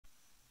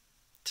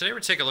Today we're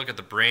taking a look at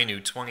the brand new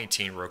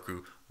 2018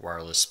 Roku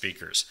wireless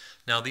speakers.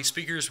 Now these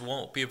speakers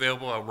won't be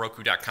available at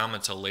Roku.com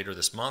until later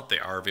this month. They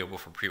are available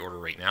for pre-order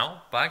right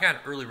now, but I got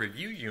an early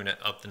review unit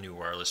of the new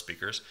wireless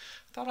speakers.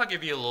 I thought I'd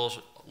give you a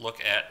little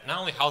look at not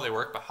only how they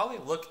work, but how they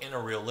look in a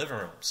real living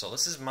room. So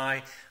this is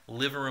my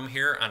living room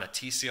here on a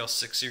TCL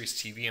 6 Series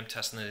TV I'm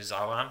testing these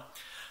out on.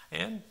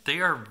 And they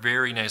are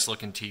very nice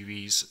looking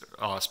TVs,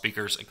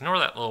 speakers. Ignore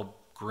that little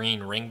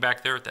green ring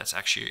back there. That's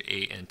actually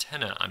an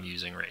antenna I'm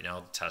using right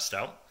now to test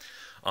out.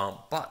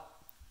 But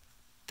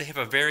they have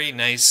a very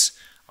nice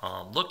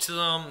look to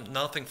them,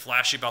 nothing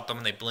flashy about them,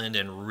 and they blend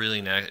in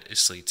really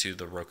nicely to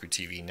the Roku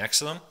TV next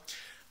to them.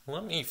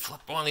 Let me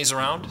flip one of these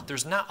around.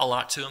 There's not a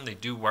lot to them. They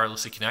do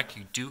wirelessly connect.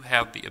 You do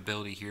have the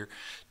ability here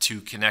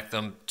to connect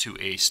them to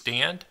a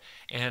stand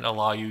and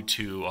allow you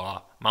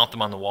to mount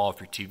them on the wall if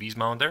your TV's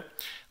mounted there.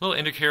 A little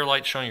indicator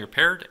light showing you're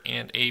paired,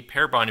 and a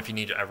pair button if you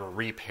need to ever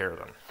repair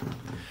them.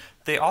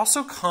 They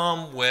also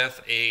come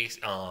with a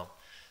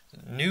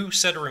new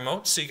set of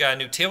remotes. So you got a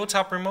new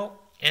tabletop remote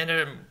and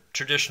a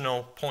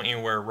traditional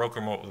point-anywhere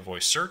Roku remote with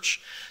voice search.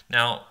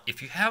 Now,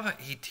 if you have a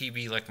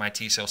TV like my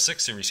TCL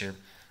 6 series here,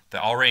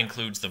 that already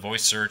includes the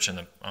voice search and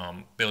the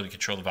ability to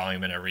control the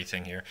volume and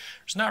everything here,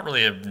 there's not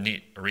really a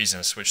neat reason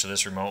to switch to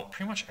this remote.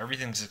 Pretty much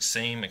everything's the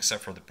same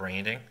except for the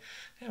branding,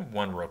 and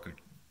one Roku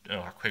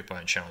quick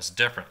button channel is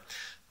different.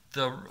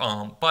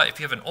 But if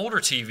you have an older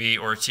TV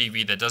or a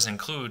TV that doesn't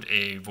include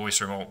a voice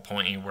remote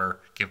point-anywhere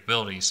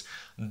capabilities,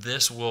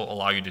 this will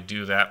allow you to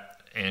do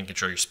that and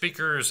control your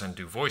speakers and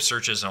do voice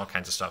searches and all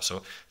kinds of stuff.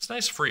 So it's a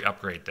nice free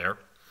upgrade there.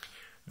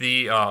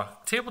 The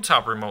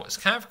tabletop remote is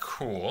kind of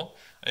cool,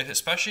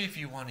 especially if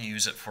you want to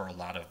use it for a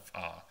lot of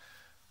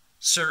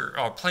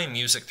playing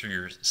music through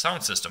your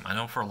sound system. I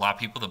know for a lot of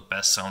people the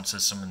best sound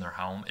system in their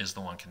home is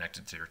the one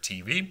connected to your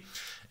TV.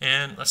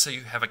 And let's say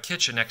you have a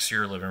kitchen next to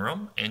your living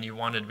room and you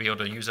wanted to be able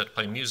to use it to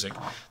play music.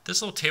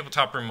 This little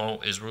tabletop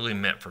remote is really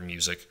meant for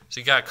music. So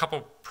you got a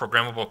couple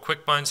programmable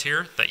quick buttons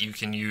here that you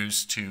can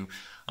use to,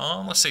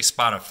 let's say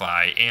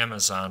Spotify,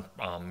 Amazon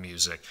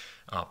Music,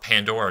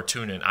 Pandora,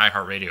 TuneIn,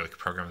 iHeartRadio, you can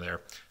program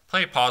there.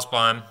 Play a pause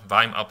button,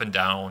 volume up and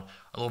down,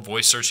 a little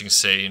voice search. You can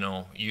say,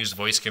 use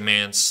voice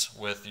commands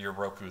with your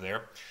Roku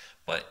there.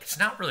 But it's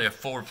not really a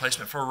full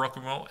replacement for a Roku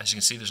remote. As you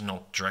can see, there's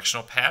no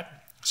directional pad.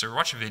 So if you're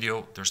watching a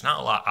video, there's not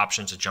a lot of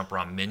options to jump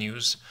around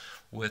menus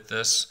with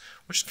this,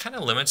 which kind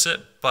of limits it.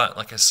 But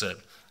like I said,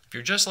 if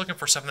you're just looking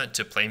for something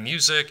to play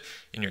music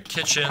in your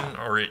kitchen,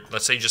 or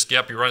let's say you just get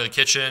up, you run to the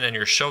kitchen, and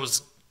your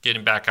show's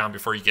getting back on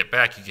before you get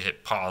back, you can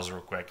hit pause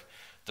real quick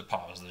to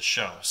pause the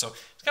show. So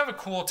it's kind of a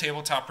cool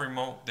tabletop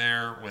remote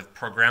there with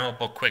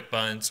programmable quick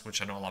buttons,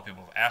 which I know a lot of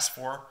people have asked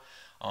for.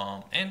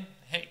 And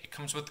hey, it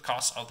comes with the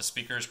cost of the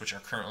speakers, which are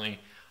currently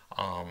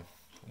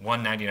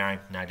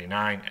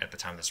 $199.99 at the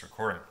time of this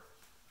recording.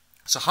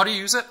 So how do you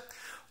use it?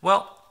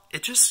 Well,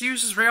 it just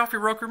uses right off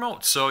your Roku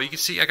remote. So you can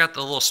see I got the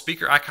little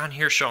speaker icon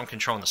here showing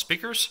controlling the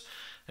speakers.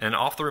 And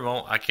off the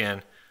remote, I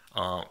can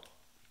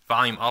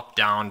volume up,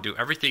 down, do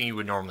everything you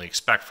would normally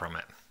expect from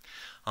it.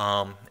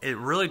 It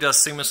really does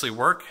seamlessly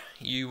work.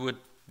 You would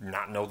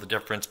not know the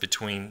difference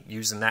between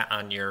using that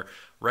on your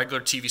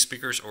regular TV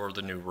speakers or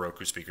the new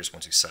Roku speakers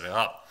once you set it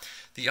up.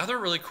 The other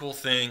really cool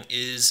thing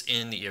is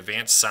in the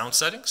advanced sound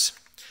settings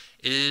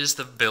is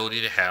the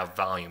ability to have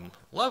volume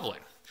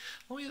leveling.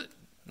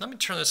 Let me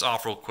turn this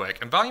off real quick.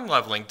 And volume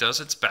leveling does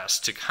its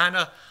best to kind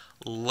of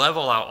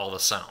level out all the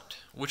sound,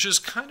 which is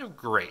kind of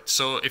great.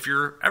 So if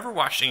you're ever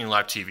watching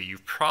live TV,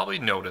 you've probably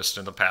noticed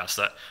in the past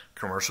that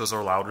commercials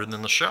are louder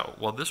than the show.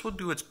 Well, this will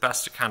do its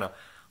best to kind of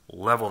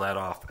level that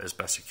off as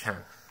best you can.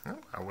 Oh,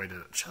 I waited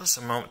just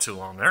a moment too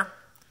long there.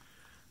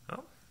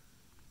 Oh,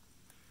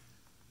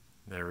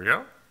 there we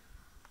go.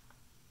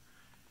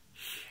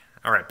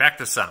 All right, back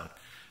to sound.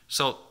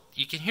 So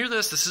you can hear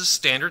this. This is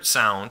standard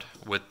sound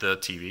with the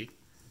TV.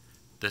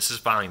 This is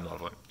volume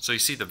leveling. So you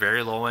see the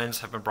very low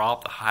ends have been brought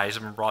up, the highs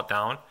have been brought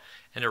down,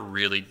 and it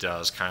really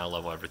does kind of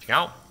level everything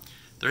out.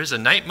 There is a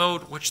night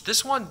mode, which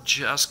this one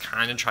just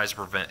kind of tries to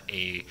prevent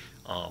a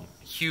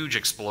huge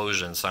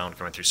explosion sound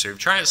coming through. So if you're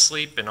trying to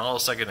sleep and all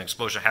of a sudden an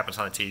explosion happens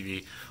on the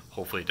TV,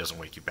 hopefully it doesn't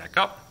wake you back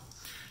up.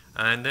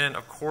 And then,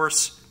 of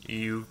course,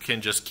 you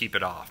can just keep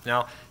it off.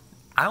 Now,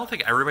 I don't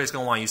think everybody's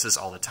going to want to use this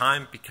all the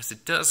time because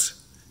it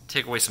does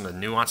take away some of the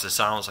nuance of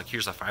sounds. Like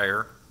here's a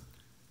fire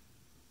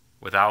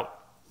without,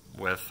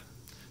 with.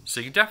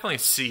 So you definitely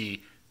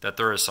see that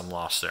there is some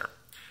loss there.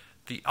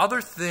 The other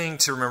thing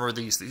to remember,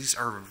 these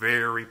are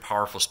very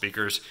powerful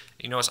speakers.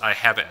 You notice I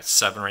have it at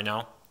 7 right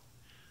now.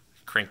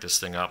 Crank this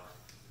thing up.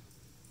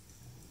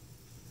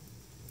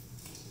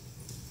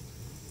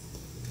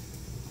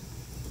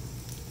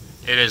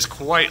 It is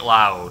quite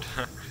loud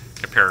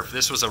compared. If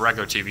this was a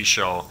regular TV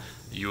show,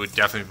 you would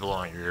definitely be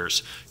blowing your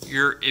ears.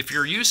 If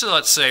you're used to,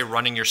 let's say,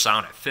 running your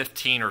sound at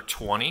 15 or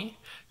 20,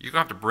 you're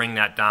going to have to bring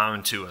that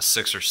down to a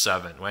 6 or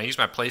 7. When I use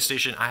my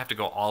PlayStation, I have to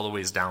go all the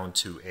ways down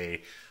to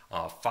a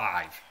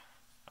 5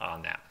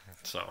 on that.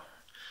 So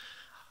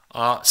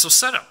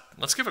setup.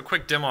 Let's give a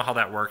quick demo of how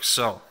that works.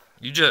 So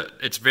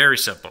it's very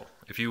simple.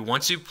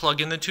 Once you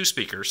plug in the two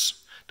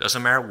speakers,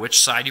 Doesn't matter which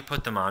side you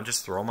put them on,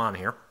 just throw them on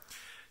here.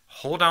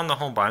 Hold down the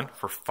home button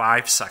for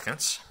 5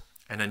 seconds,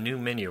 and a new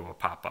menu will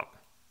pop up.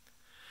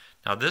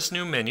 Now this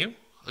new menu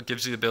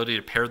gives you the ability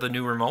to pair the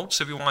new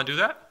remotes if you want to do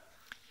that.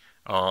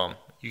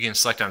 You can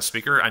select on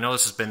speaker. I know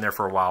this has been there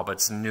for a while, but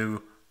it's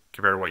new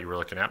compared to what you were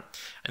looking at.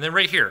 And then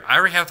right here, I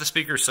already have the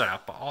speaker set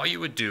up, but all you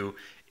would do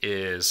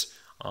is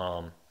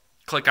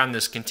click on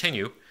this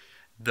continue.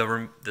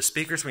 The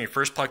speakers, when you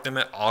first plug them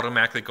in,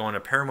 automatically go into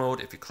pair mode.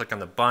 If you click on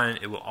the button,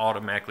 it will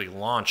automatically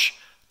launch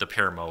the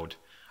pair mode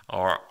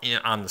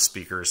on the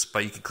speakers,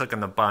 but you can click on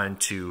the button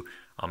to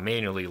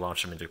manually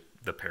launch them into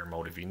the pair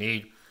mode if you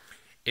need.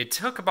 It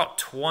took about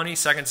 20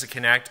 seconds to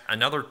connect,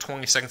 another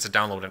 20 seconds to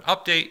download an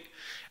update,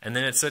 and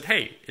then it said,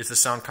 hey, is the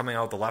sound coming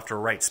out of the left or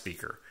right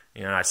speaker?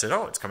 And I said,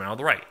 oh, it's coming out of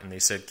the right. And they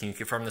said, can you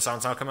confirm the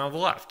sound's not coming out of the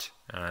left?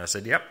 And I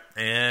said, yep.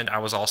 And I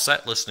was all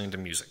set listening to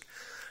music.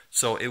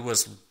 So it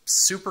was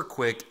super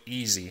quick,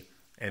 easy,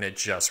 and it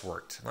just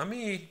worked. Let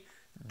me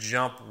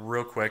jump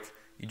real quick.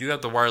 You do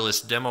have the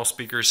wireless demo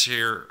speakers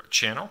here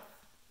channel.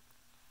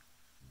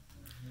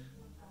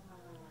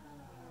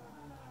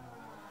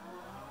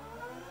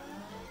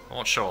 I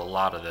won't show a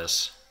lot of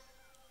this,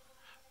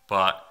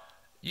 but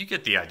you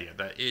get the idea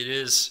that it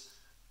is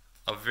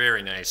a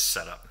very nice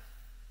setup.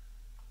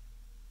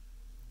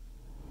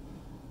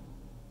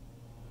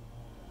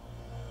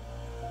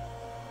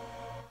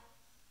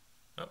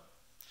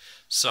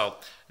 So,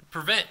 to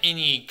prevent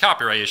any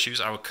copyright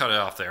issues, I will cut it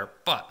off there.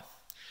 But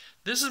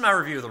this is my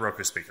review of the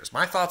Roku speakers.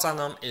 My thoughts on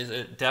them is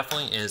it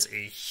definitely is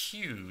a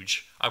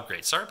huge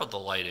upgrade. Sorry about the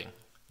lighting.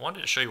 I wanted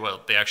to show you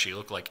what they actually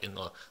look like in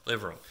the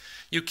living room.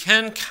 You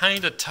can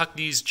kind of tuck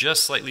these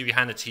just slightly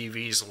behind the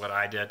TV is what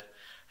I did.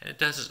 And it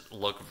does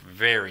look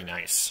very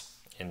nice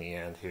in the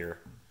end here.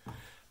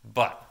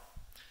 But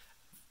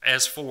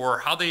as for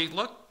how they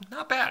look,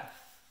 not bad.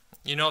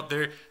 You know,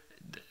 the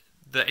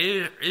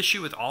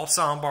issue with all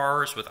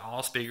soundbars, with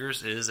all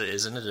speakers,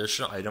 is an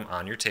additional item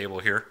on your table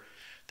here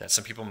that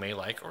some people may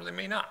like or they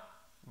may not.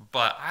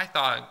 But I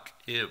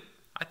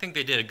think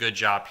they did a good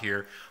job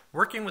here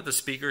working with the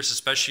speakers,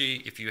 especially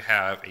if you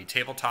have a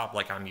tabletop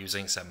like I'm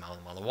using, set mount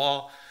them on the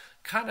wall.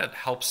 Kind of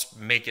helps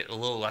make it a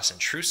little less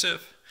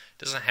intrusive.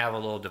 It doesn't have a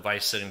little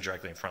device sitting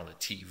directly in front of the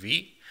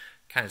TV.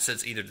 Kind of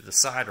sits either to the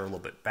side or a little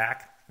bit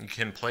back. You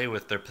can play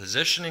with their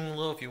positioning a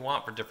little if you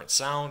want for different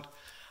sound.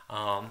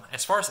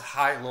 As far as the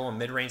high, low, and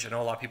mid-range, I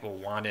know a lot of people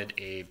wanted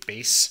a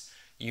bass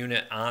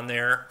unit on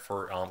there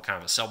for kind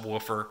of a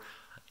subwoofer.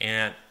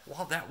 And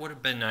while that would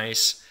have been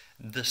nice,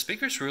 the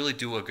speakers really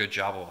do a good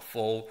job of a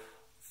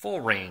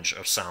full range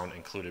of sound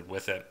included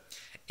with it.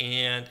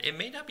 And it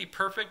may not be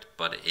perfect,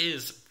 but it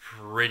is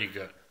pretty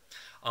good.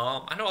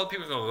 I know other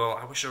people are going to go,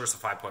 I wish there was a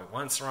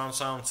 5.1 surround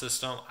sound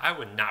system. I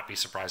would not be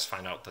surprised to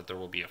find out that there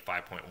will be a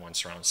 5.1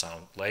 surround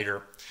sound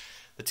later.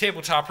 The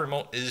tabletop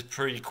remote is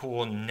pretty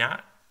cool.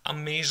 Not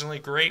amazingly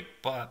great,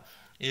 but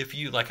if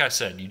you, like I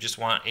said, you just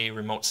want a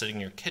remote sitting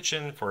in your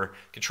kitchen for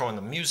controlling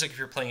the music if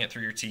you're playing it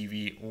through your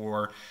TV,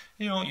 or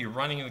you know, you're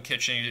running in the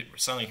kitchen, you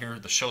suddenly hear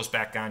the show's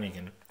back on, you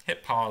can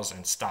hit pause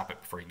and stop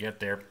it before you get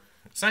there.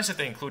 It's nice that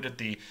they included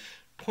the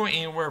point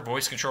anywhere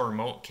voice control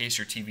remote in case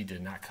your TV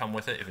did not come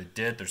with it. If it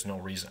did, there's no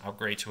reason to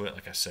upgrade to it.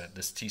 Like I said,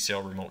 this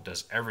TCL remote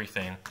does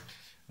everything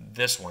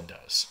this one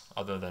does,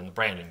 other than the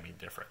branding being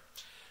different.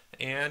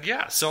 And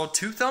yeah, so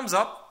 2 thumbs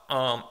up.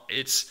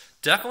 It's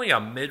definitely a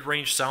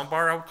mid-range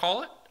soundbar, I would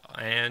call it,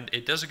 and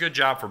it does a good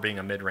job for being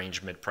a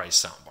mid-range,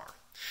 mid-price soundbar.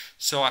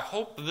 So I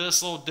hope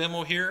this little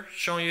demo here,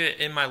 showing you it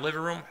in my living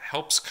room,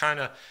 helps kind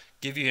of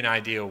give you an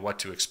idea of what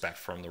to expect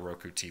from the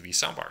Roku TV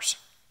soundbars.